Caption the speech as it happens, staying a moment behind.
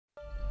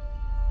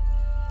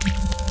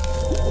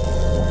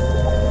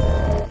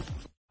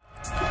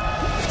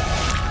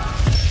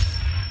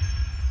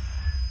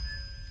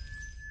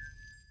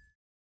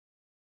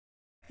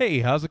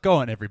Hey, how's it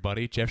going,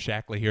 everybody? Geoff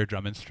Shackley here,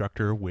 drum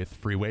instructor with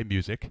Freeway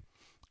Music.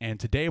 And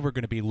today we're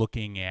going to be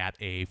looking at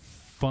a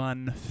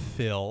fun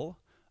fill,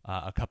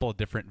 a couple of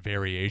different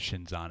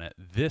variations on it.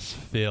 This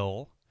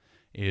fill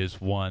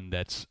is one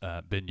that's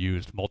been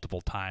used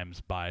multiple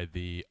times by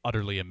the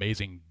utterly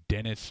amazing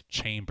Dennis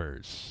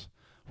Chambers.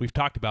 We've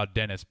talked about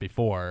Dennis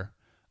before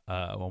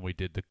when we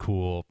did the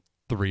cool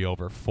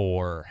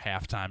 3/4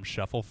 halftime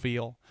shuffle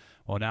feel.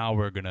 Well, now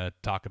we're going to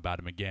talk about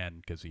him again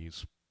because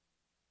he's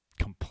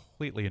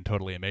completely and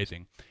totally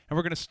amazing. And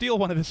we're going to steal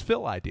one of his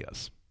fill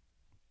ideas.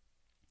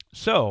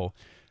 So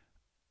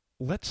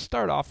let's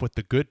start off with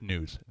the good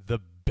news. The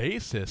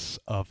basis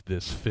of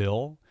this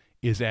fill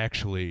is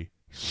actually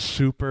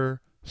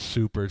super,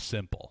 super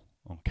simple.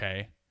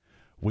 Okay?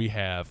 We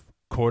have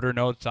quarter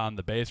notes on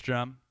the bass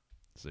drum,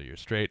 so you're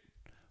straight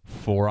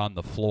 4 on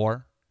the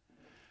floor.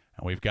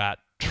 And we've got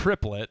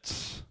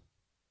triplets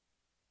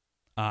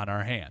on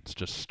our hands,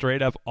 just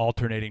straight up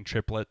alternating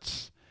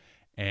triplets,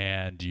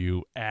 and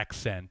you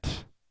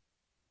accent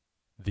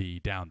the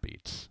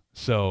downbeats.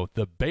 So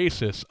the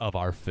basis of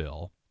our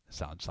fill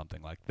sounds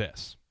something like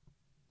this.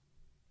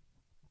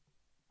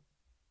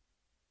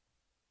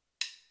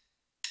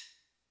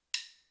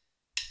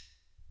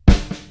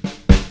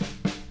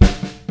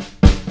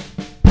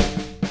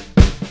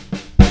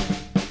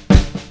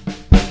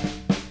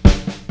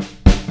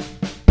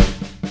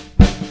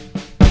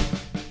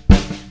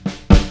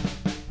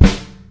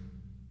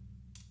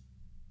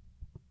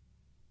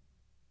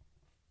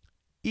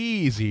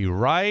 Easy,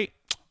 right?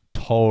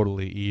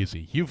 Totally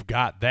easy. You've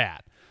got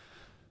that.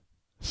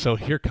 So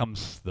here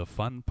comes the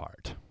fun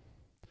part.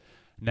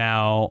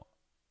 Now,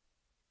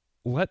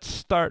 let's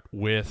start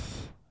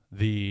with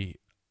the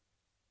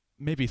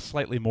maybe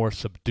slightly more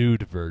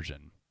subdued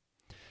version.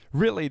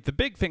 Really, the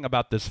big thing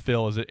about this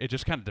fill is it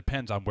just kind of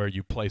depends on where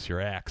you place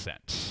your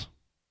accents.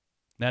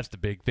 That's the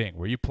big thing.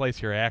 Where you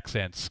place your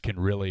accents can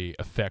really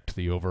affect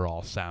the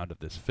overall sound of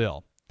this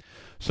fill.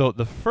 So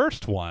the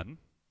first one,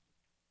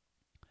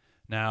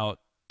 now,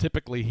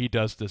 typically he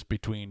does this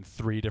between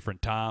 3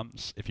 different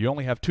toms. If you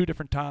only have 2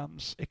 different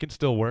toms, it can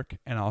still work,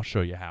 and I'll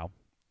show you how.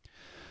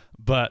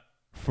 But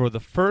for the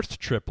first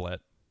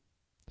triplet,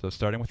 so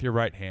starting with your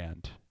right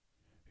hand,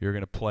 you're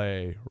going to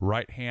play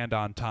right hand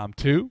on tom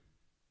 2,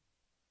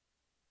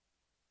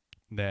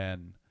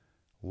 then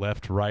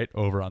left right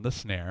over on the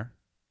snare.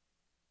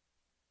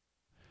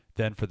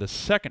 Then for the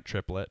second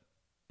triplet,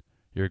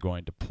 you're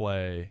going to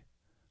play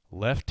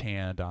left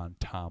hand on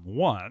tom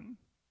 1,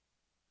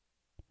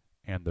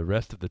 and the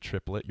rest of the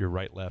triplet, your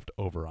right left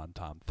over on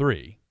tom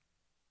 3.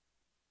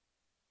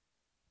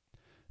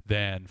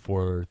 Then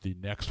for the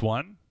next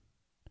one,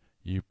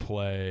 you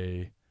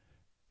play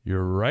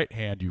your right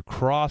hand, you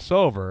cross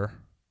over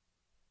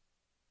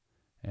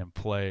and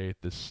play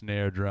the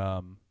snare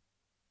drum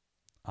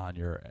on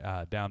your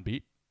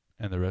downbeat,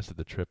 and the rest of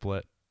the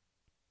triplet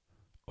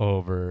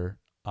over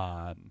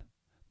on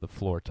the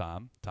floor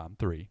tom, tom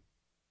 3.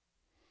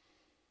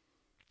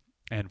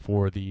 And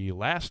for the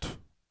last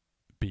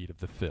beat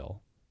of the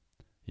fill,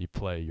 you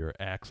play your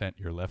accent,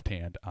 your left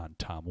hand on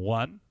tom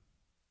 1,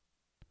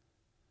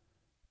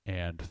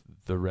 and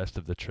the rest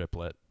of the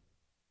triplet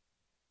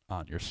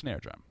on your snare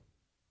drum.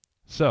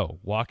 So,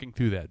 walking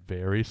through that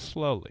very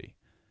slowly.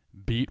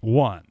 Beat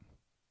 1.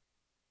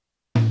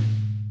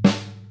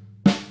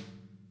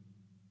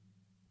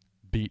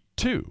 Beat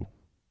 2.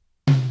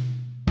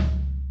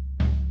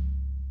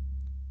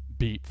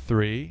 Beat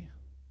 3.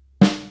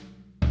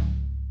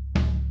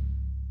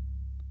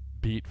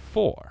 Beat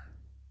 4.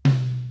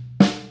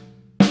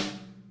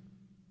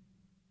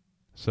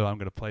 So I'm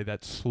going to play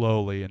that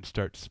slowly and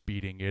start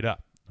speeding it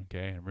up.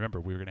 Okay, and remember,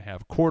 we're going to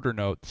have quarter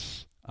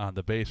notes on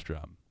the bass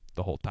drum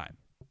the whole time.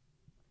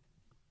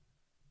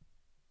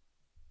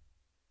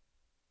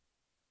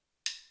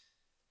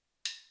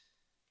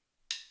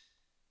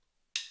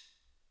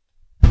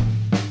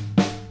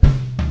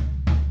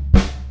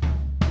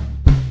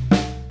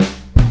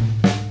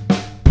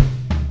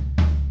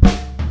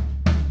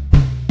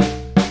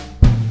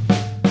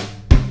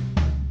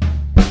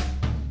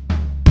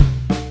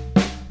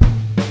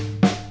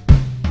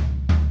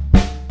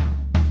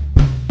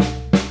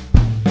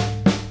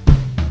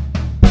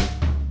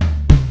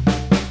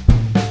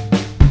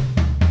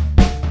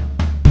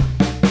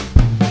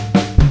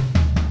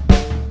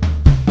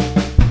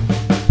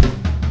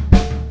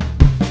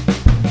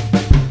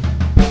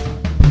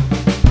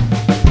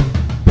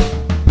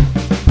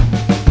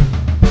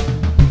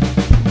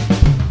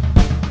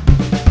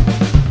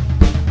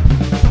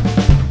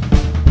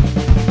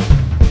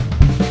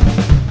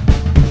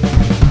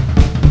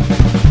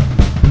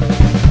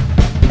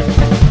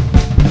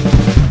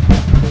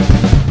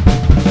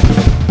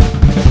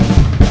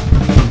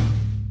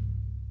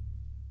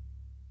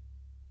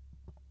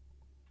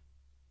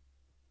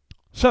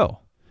 So,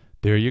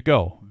 there you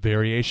go,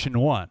 variation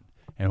 1.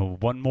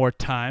 And one more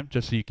time,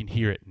 just so you can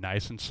hear it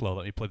nice and slow.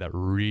 Let me play that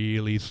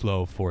really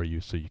slow for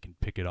you so you can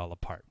pick it all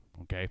apart,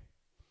 okay?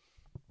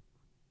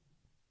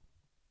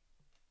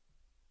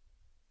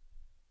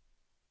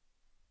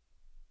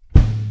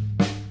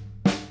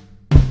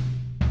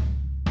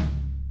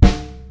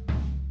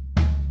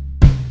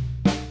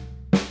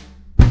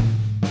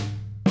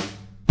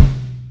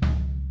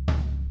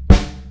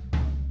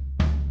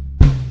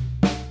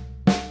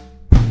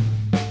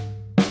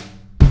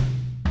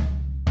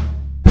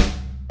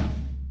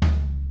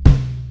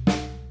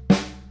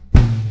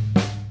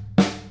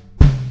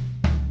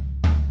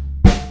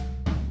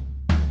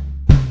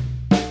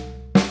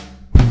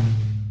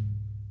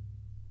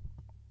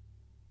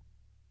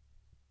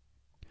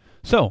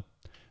 So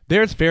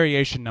there's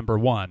variation number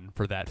 1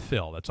 for that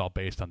fill. That's all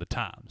based on the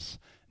toms.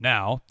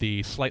 Now,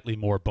 the slightly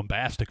more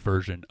bombastic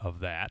version of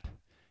that,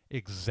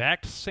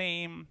 exact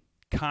same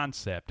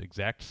concept,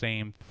 exact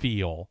same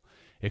feel,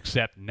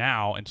 except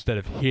now instead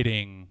of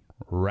hitting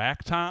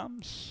rack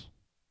toms,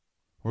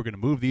 we're going to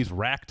move these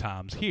rack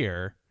toms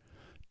here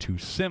to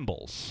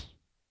cymbals.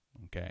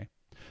 Okay?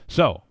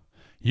 So,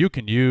 you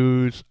can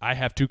use, I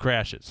have 2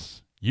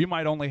 crashes. You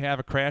might only have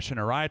a crash and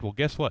a ride. Well,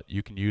 guess what?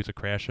 You can use a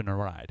crash and a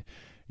ride.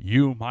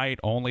 You might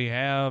only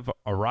have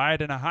a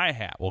ride and a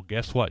hi-hat. Well,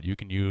 guess what? You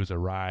can use a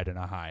ride and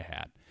a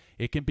hi-hat.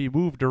 It can be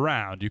moved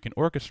around. You can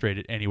orchestrate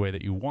it any way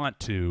that you want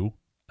to,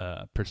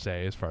 per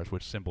se, as far as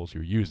which cymbals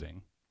you're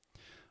using.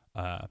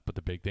 But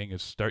the big thing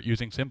is start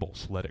using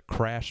cymbals. Let it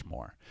crash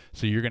more.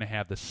 So you're going to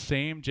have the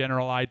same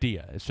general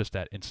idea. It's just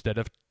that instead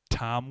of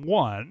tom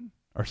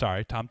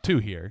 2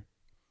 here,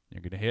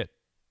 you're going to hit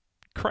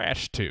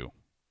crash 2.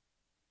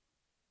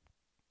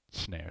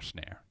 Snare,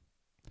 snare.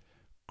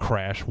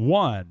 Crash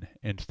 1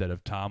 instead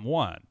of tom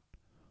 1.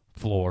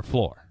 Floor,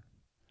 floor.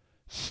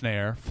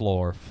 Snare,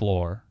 floor,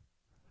 floor.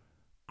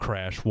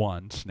 Crash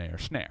 1, snare,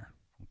 snare.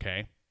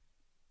 Okay?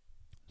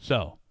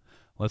 So,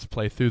 let's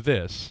play through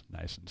this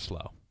nice and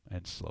slow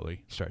and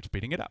slowly start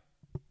speeding it up.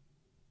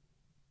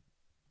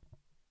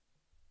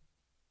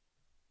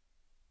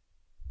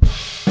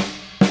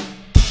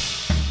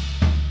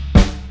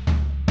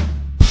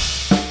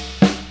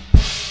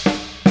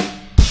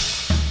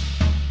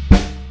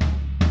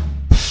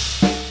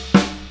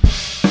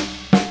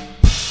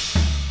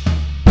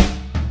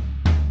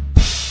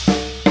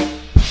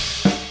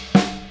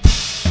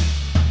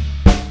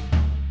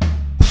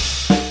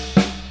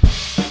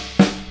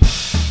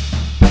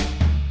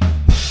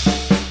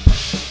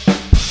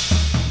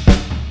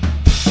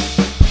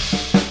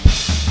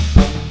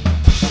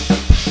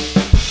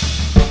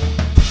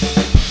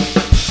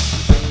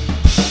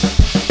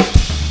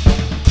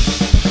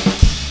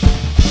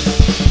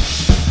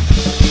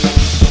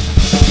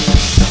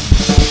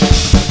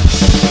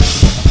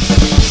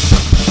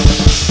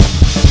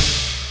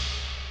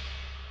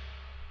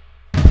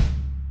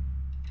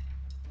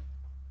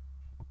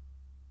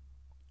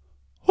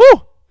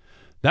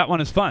 That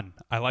one is fun.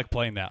 I like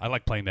playing that. I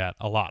like playing that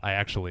a lot.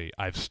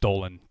 I've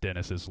stolen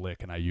Dennis's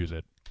lick and I use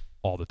it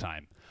all the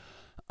time.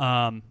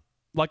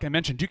 Like I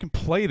mentioned, you can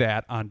play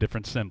that on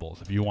different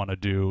cymbals if you want to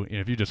do,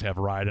 if you just have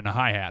a ride and a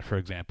hi-hat, for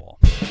example.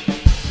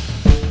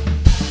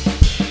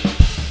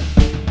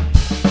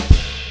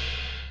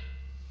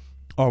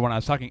 Or when I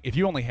was talking, if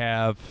you only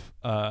have,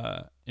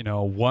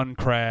 one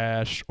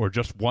crash or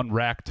just one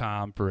rack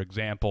tom, for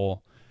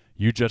example,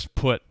 you just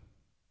put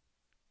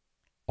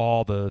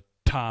all the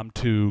tom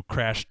 2,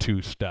 crash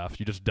 2 stuff.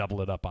 You just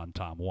double it up on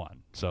tom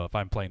 1. So if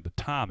I'm playing the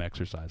tom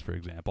exercise, for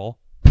example,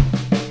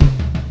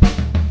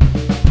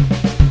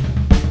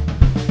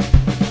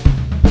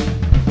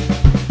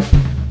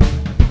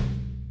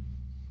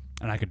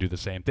 and I can do the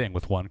same thing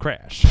with one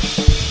crash.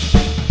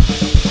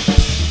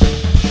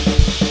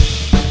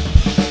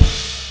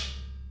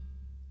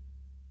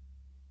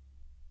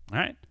 All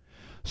right?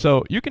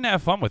 So you can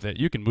have fun with it.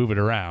 You can move it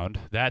around.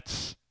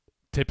 That's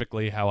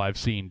typically how I've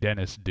seen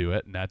Dennis do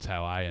it, and that's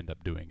how I end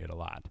up doing it a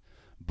lot.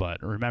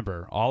 But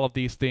remember, all of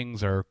these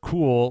things are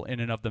cool in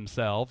and of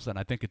themselves, and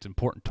I think it's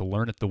important to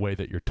learn it the way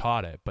that you're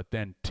taught it, but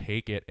then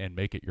take it and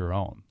make it your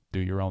own. Do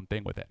your own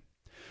thing with it.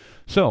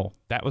 So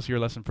that was your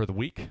lesson for the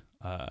week.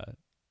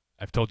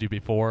 I've told you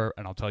before,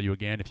 and I'll tell you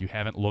again, if you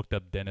haven't looked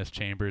up Dennis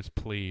Chambers,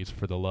 please,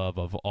 for the love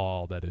of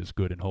all that is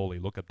good and holy,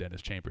 look up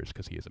Dennis Chambers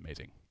because he is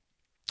amazing.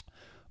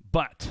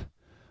 But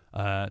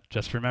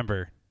just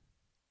remember,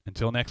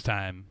 until next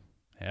time,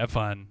 have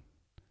fun,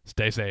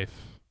 stay safe,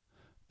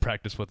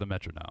 practice with the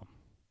metronome,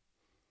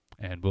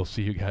 and we'll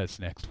see you guys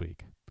next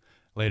week.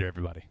 Later,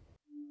 everybody.